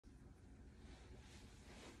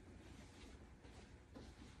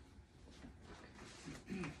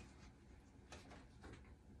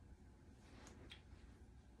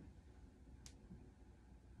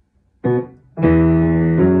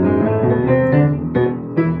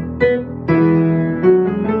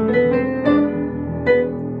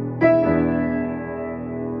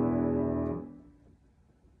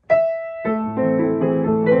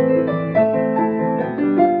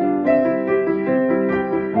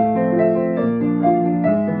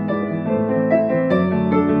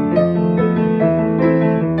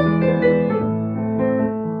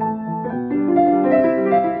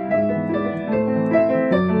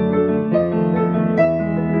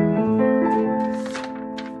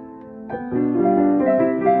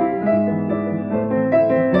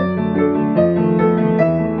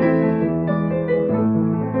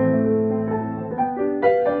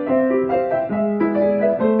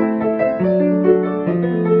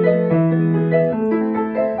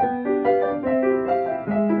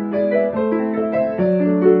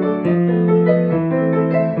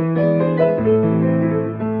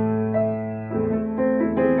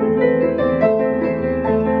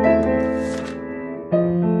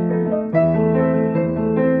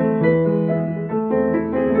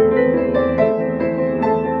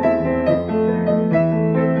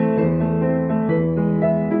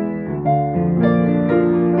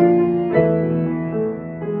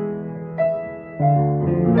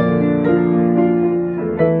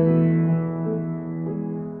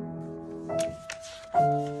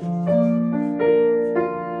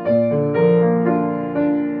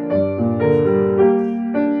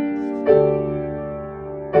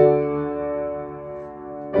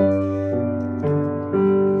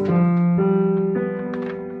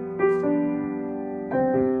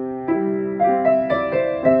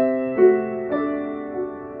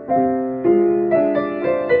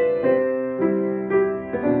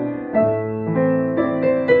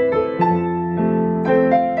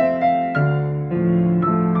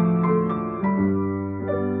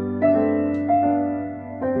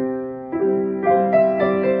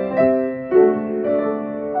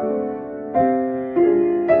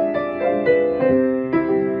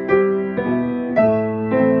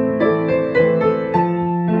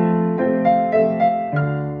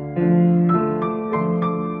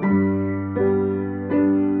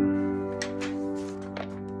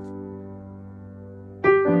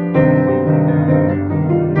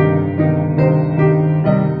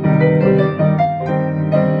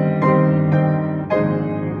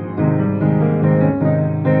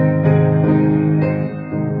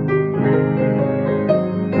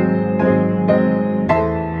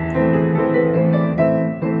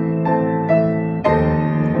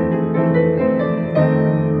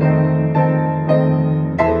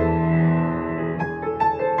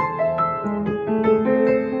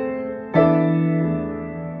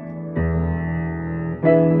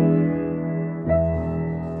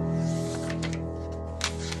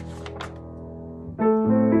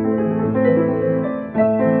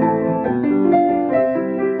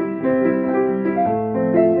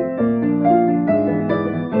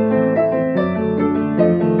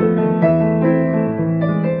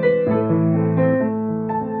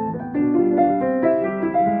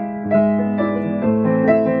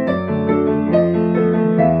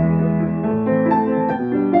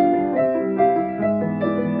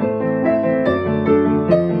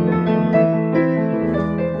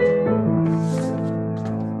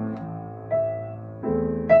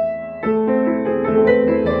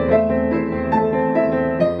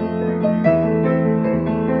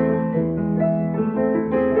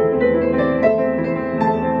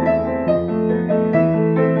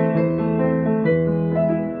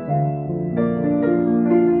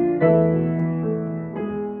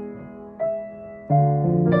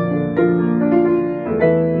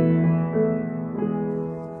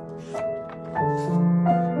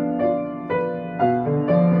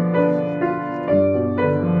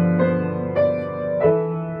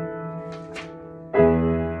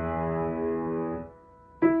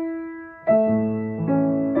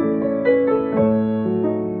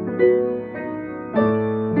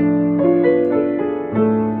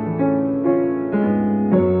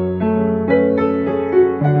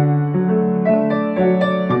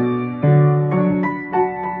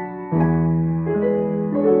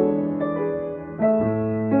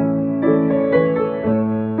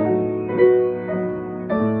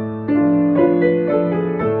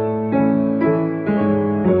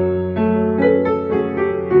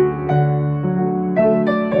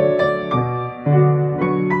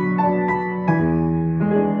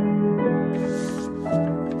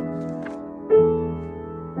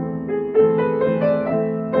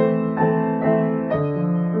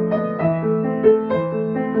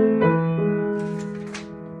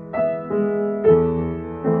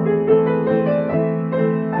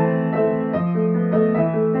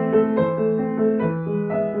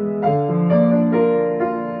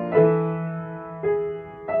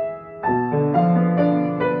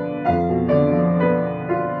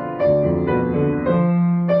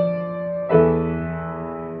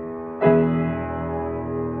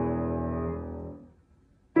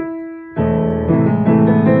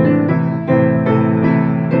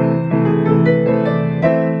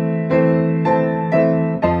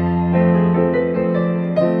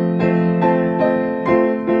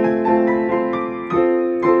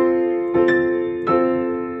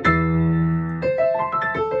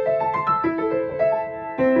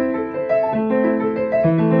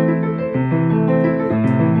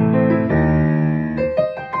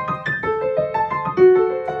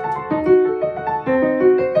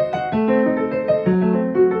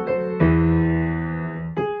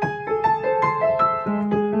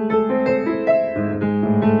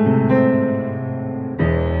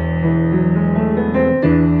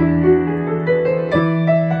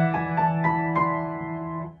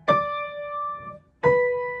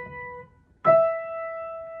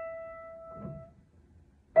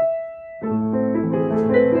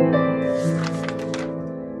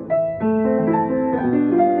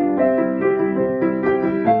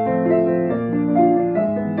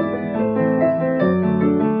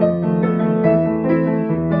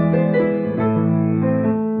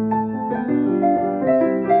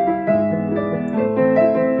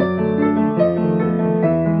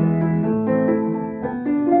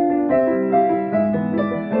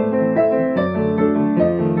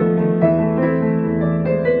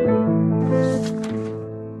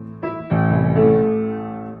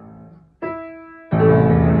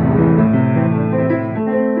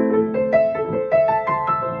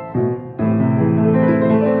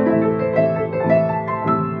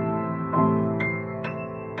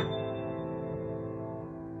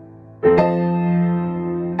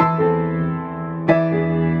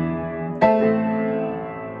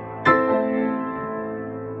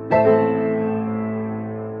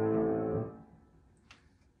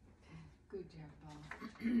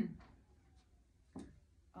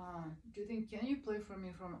for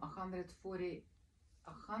me from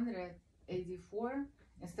 184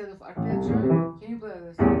 instead of arpeggio. Can you play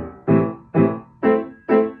this?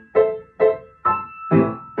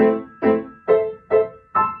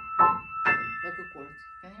 Like a chord,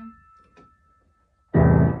 can you?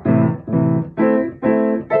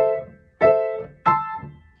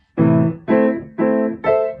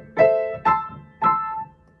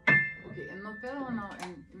 Okay, and no pedal now,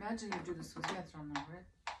 and imagine you do this with metronome now, right?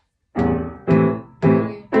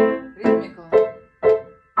 Very rhythmical.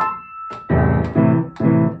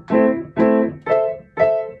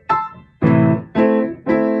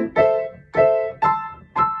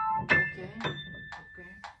 Okay,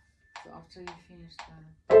 okay. So after you finish that,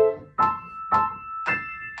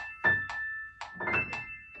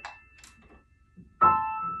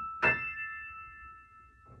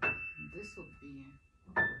 this would be,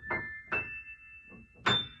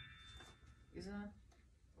 isn't it?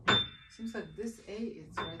 Seems like this A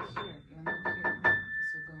is right here, even not here.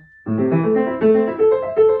 This will go.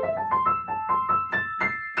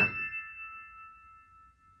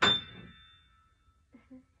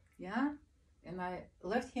 Yeah? And I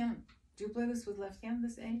left hand. Do you play this with left hand,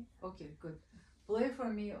 this A? Okay, good. Play for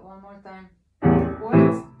me one more time.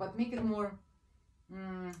 Chords, but make it more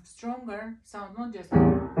stronger sound, not just like.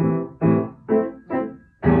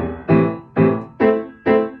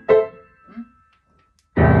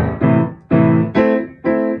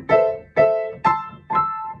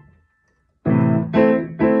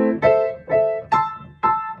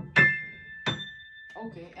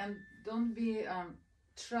 Okay, and don't be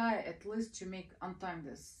try at least to make on time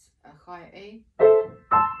this high A.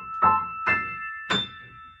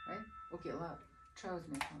 Right? Okay, try with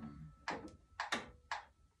me.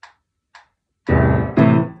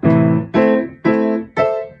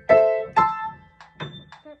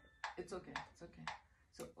 It's okay, it's okay.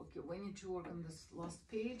 So, okay, we need to work on this last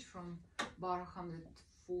page from bar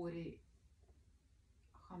 184,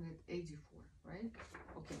 right?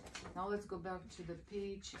 Okay, now let's go back to the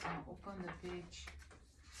page, open the page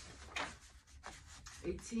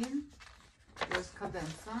 18, there's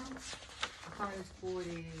cadenza,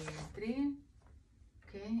 143,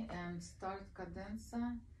 okay, and start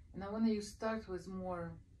cadenza. And I want you start with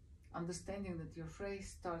more understanding that your phrase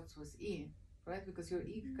starts with E, right? Because your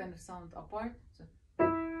E kind of sound apart. So.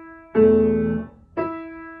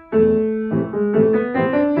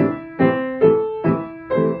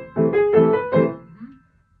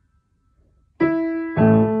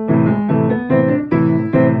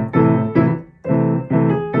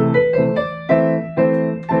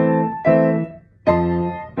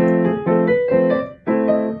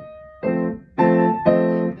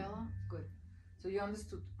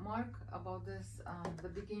 Understood, Mark, about this, the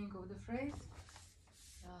beginning of the phrase.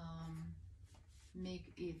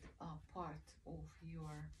 Make it a part of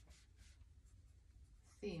your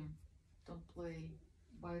theme. Don't play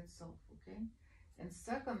by itself, okay? And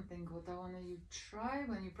second thing, what I want you to try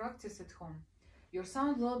when you practice at home, your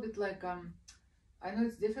sound a little bit like, I know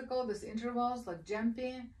it's difficult, these intervals, like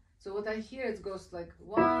jumpy. So what I hear, it goes like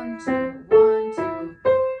 1, 2, 1, 2.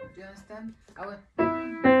 Do you understand? I went.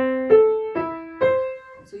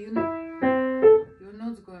 So your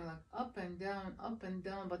notes going like up and down,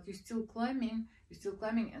 but you're still climbing,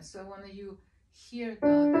 and so I want you hear da,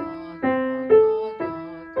 da, da, da, da, da,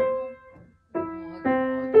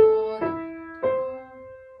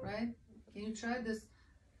 right? Can you try this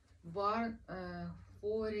bar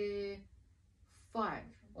 45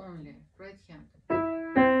 only, right hand?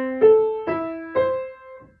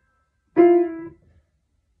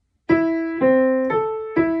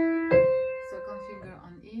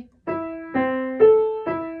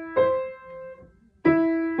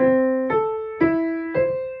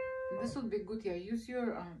 Yeah, use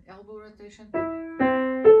your elbow rotation.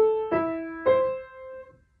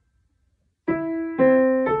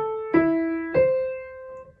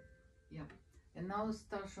 Yeah, and now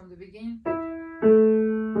start from the beginning.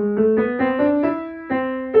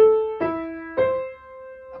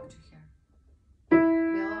 Up to here.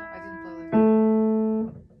 Bella, I didn't play like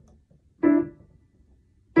that.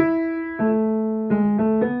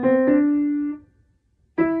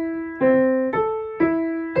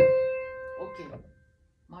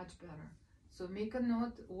 Much better. So make a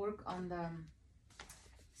note, work on the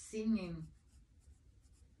singing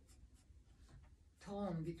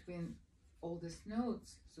tone between all these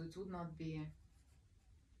notes, so it would not be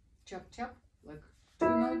chop chop, like 2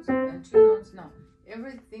 notes and 2 notes. No,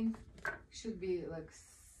 everything should be like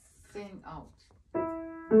sang out.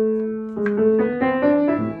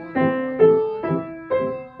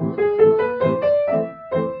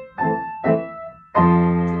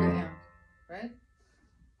 To the end, right?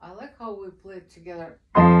 I like how we played together.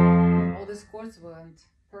 All these chords went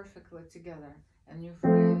perfectly together. A new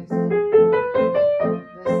phrase. The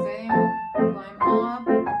same. Climb up.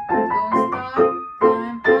 Don't stop.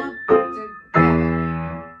 Climb up together.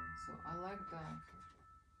 So I like that.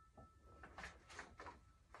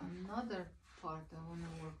 Another part I want to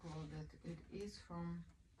work a little bit. It is from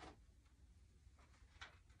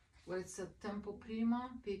where it's a tempo prima,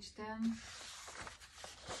 page 10,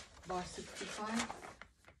 bar 65.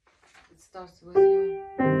 It starts with you.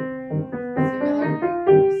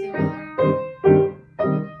 Similar.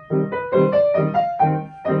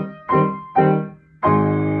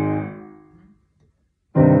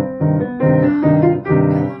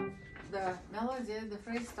 The melody, the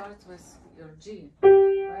phrase starts with your G,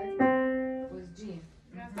 right? With G.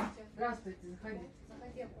 Здравствуйте, заходите.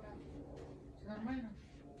 Заходи аккуратно. Все нормально?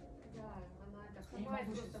 Да, она это Не хлопает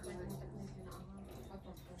могу просто сейчас по нему сказать. так медленно. Ага.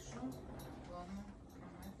 Потом спрошу. Ладно,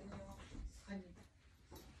 это не важно. Сходи.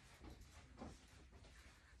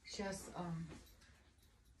 Сейчас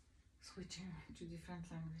switching to different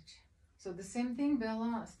language. So the same thing,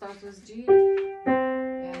 Bella, start with G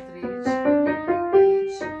and reach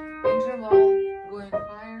H, interval, going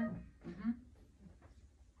higher.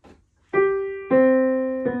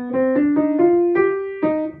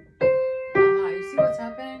 You see what's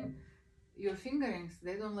happening? Your fingerings,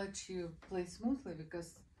 they don't let you play smoothly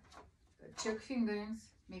because check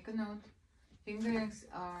fingerings, make a note. Fingerings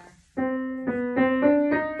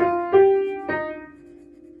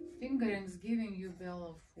giving you,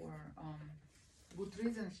 Bella, for good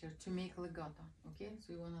reason here to make legato. Okay,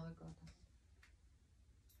 so you want a legato.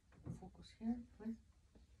 Focus here, please.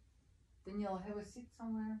 Daniela, have a seat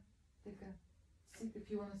somewhere. Take a seat if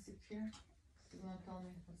you want to sit here. You're gonna tell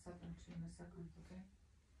me what's happened to you in a second, okay?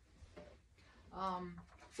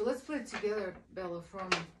 So let's play it together, Bella, from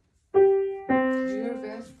Do Your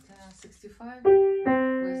Best 65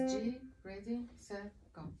 with G. Ready, set,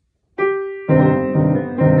 go.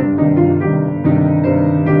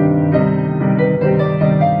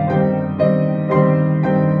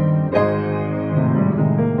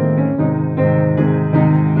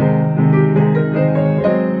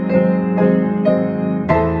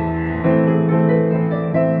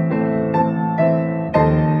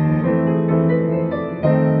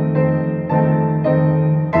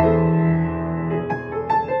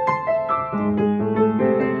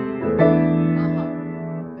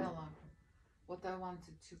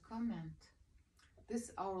 To comment, this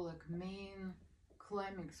is our like main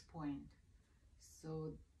climax point.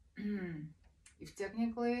 So if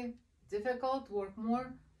technically difficult, work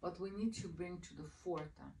more, but we need to bring to the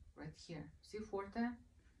forte right here. See forte?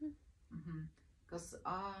 Because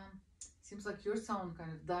seems like your sound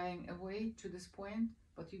kind of dying away to this point,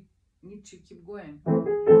 but you need to keep going.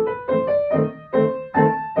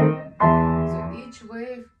 So each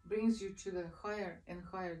wave brings you to the higher and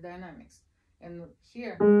higher dynamics. And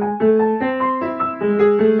here, this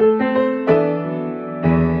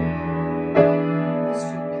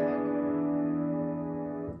should be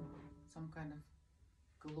like some kind of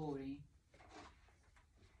glory.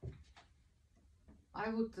 I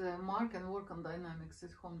would mark and work on dynamics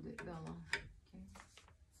at home, Bella. Okay.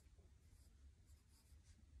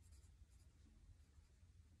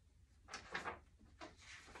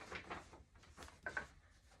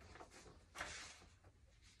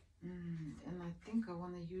 And I think I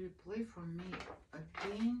want you to play for me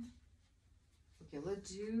again. Okay,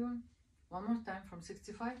 let's do one more time from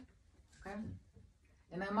 65. Okay,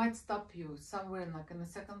 and I might stop you somewhere like in the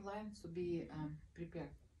second line, so be prepared.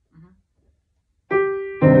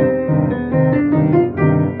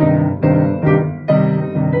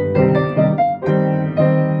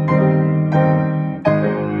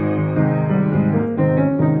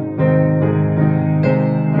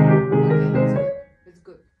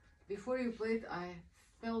 Before you played, I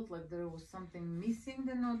felt like there was something missing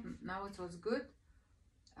the note. Now it was good.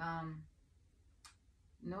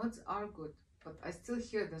 Notes are good, but I still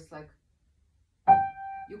hear this like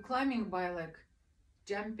you climbing by like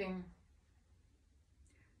jumping.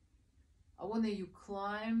 I want you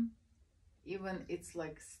climb, even it's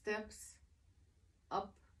like steps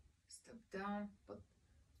up, step down, but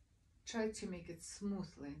try to make it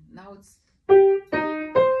smoothly. Now it's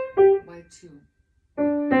by 2.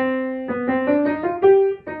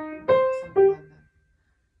 Something like that.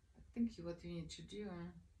 I think what you need to do,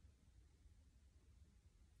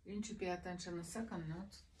 you need to pay attention the second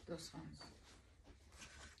note, those ones.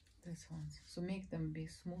 These ones. So make them be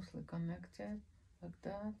smoothly connected, like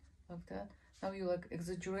that, like that. Now you're like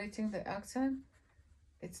exaggerating the accent.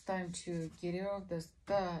 It's time to get rid of this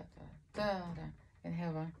da da da da and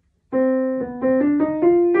have a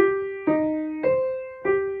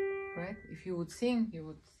sing, you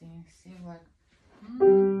would sing like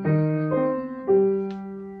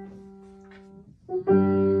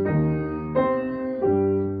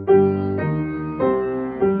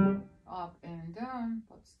up and down,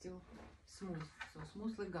 but still smooth. So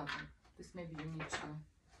smooth legato. This maybe you need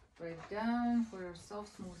to write down for yourself,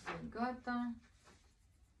 smooth legato.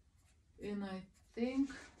 And I think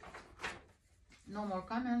no more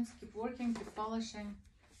comments. Keep working, keep polishing.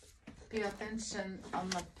 Pay attention on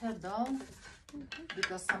the pedal,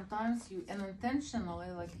 because sometimes you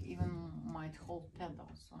unintentionally like even might hold pedal.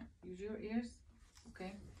 So use your ears.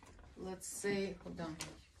 Okay, let's say, hold on,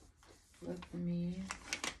 let me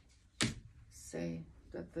say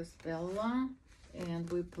that this Bella, and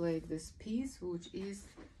we played this piece, which is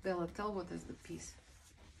Bella. Tell what is the piece?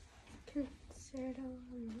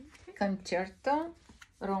 Concerto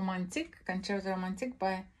Romantique. Concerto Romantique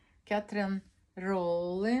by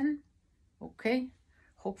Rollin. Okay,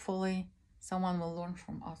 hopefully someone will learn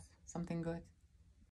from us something good.